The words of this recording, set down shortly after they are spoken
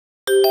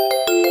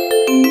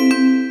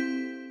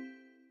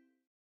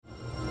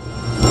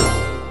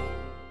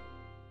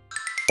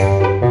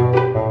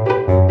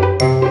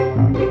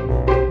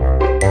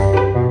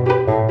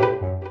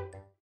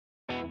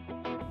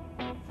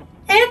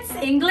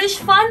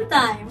One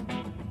time.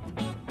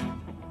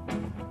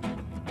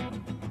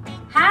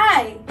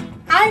 Hi,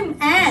 I'm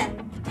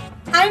Anne.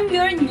 I'm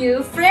your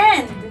new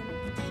friend.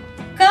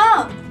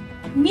 Come,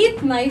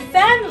 meet my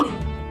family.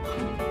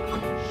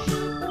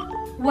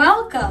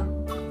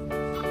 Welcome.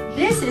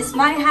 This is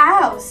my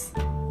house.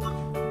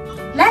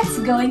 Let's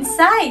go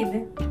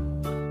inside.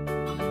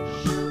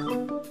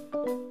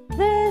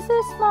 This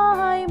is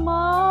my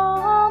mom.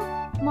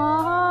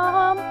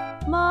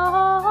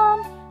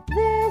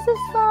 This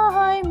is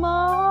my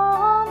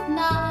mom.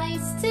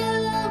 Nice to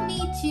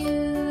meet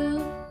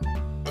you.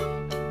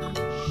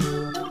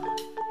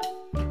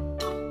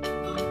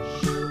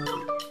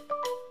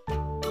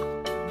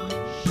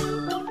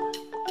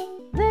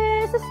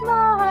 This is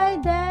my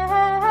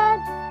dad.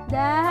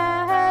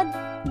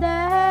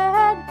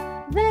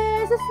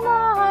 This is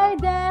my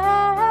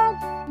dad.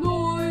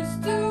 Nice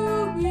to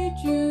meet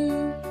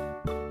you.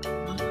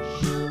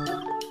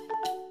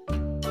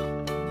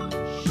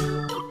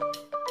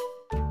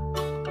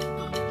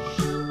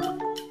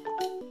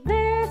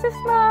 This is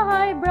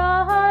my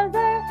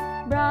brother.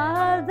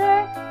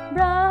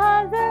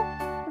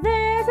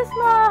 This is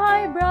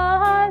my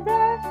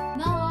brother.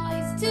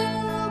 Nice to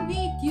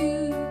meet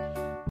you.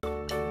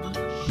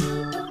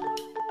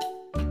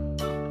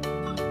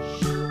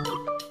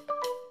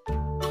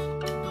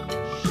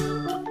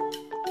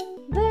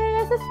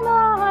 This is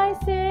my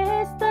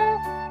sister.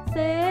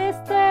 This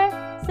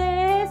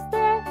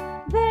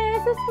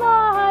is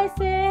my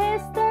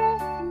sister.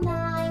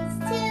 Nice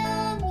to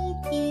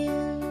meet you.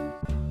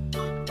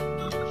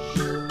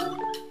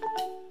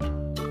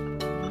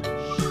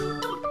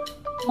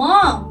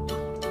 Mom,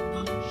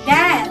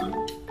 Dad,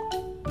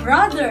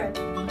 brother,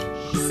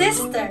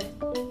 sister.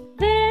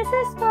 This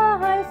is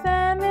my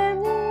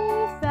family.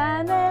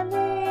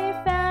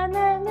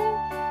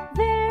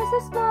 This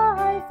is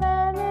my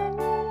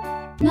family.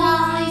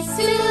 Nice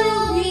to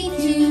meet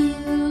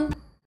you.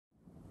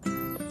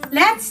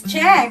 Let's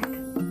check.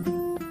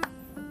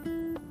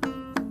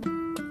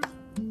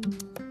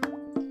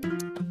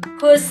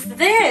 Who's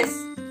this?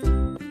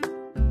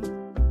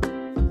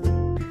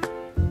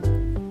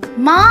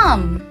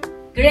 Mom.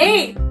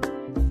 Great.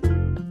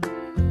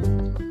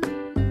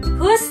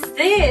 Who's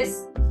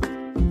this?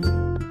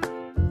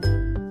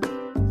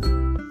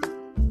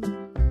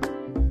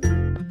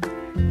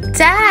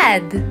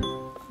 Dad.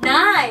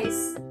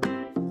 Nice.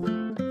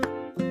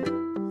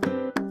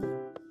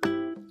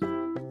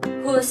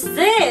 Who's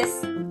this?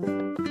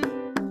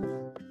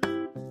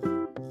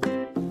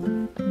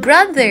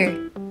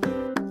 Brother.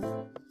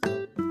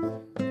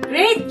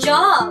 Great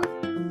job.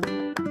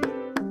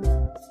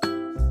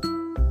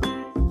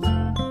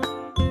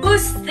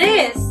 Who's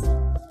this?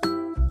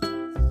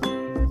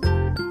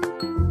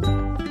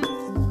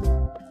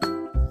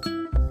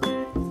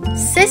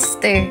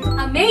 Sister.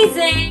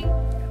 Amazing.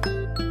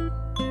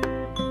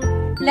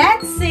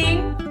 Let's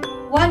sing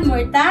one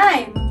more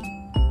time.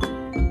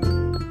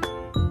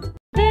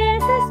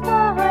 This is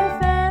my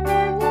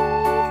family.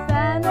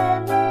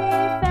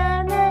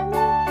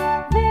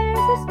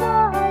 This is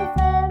my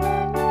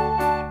family.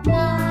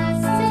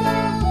 Nice to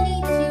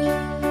meet you.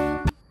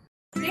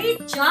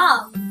 Great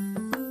job.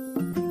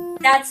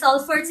 That's all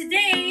for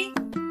today.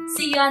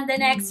 See you on the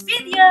next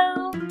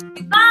video.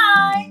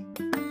 Goodbye.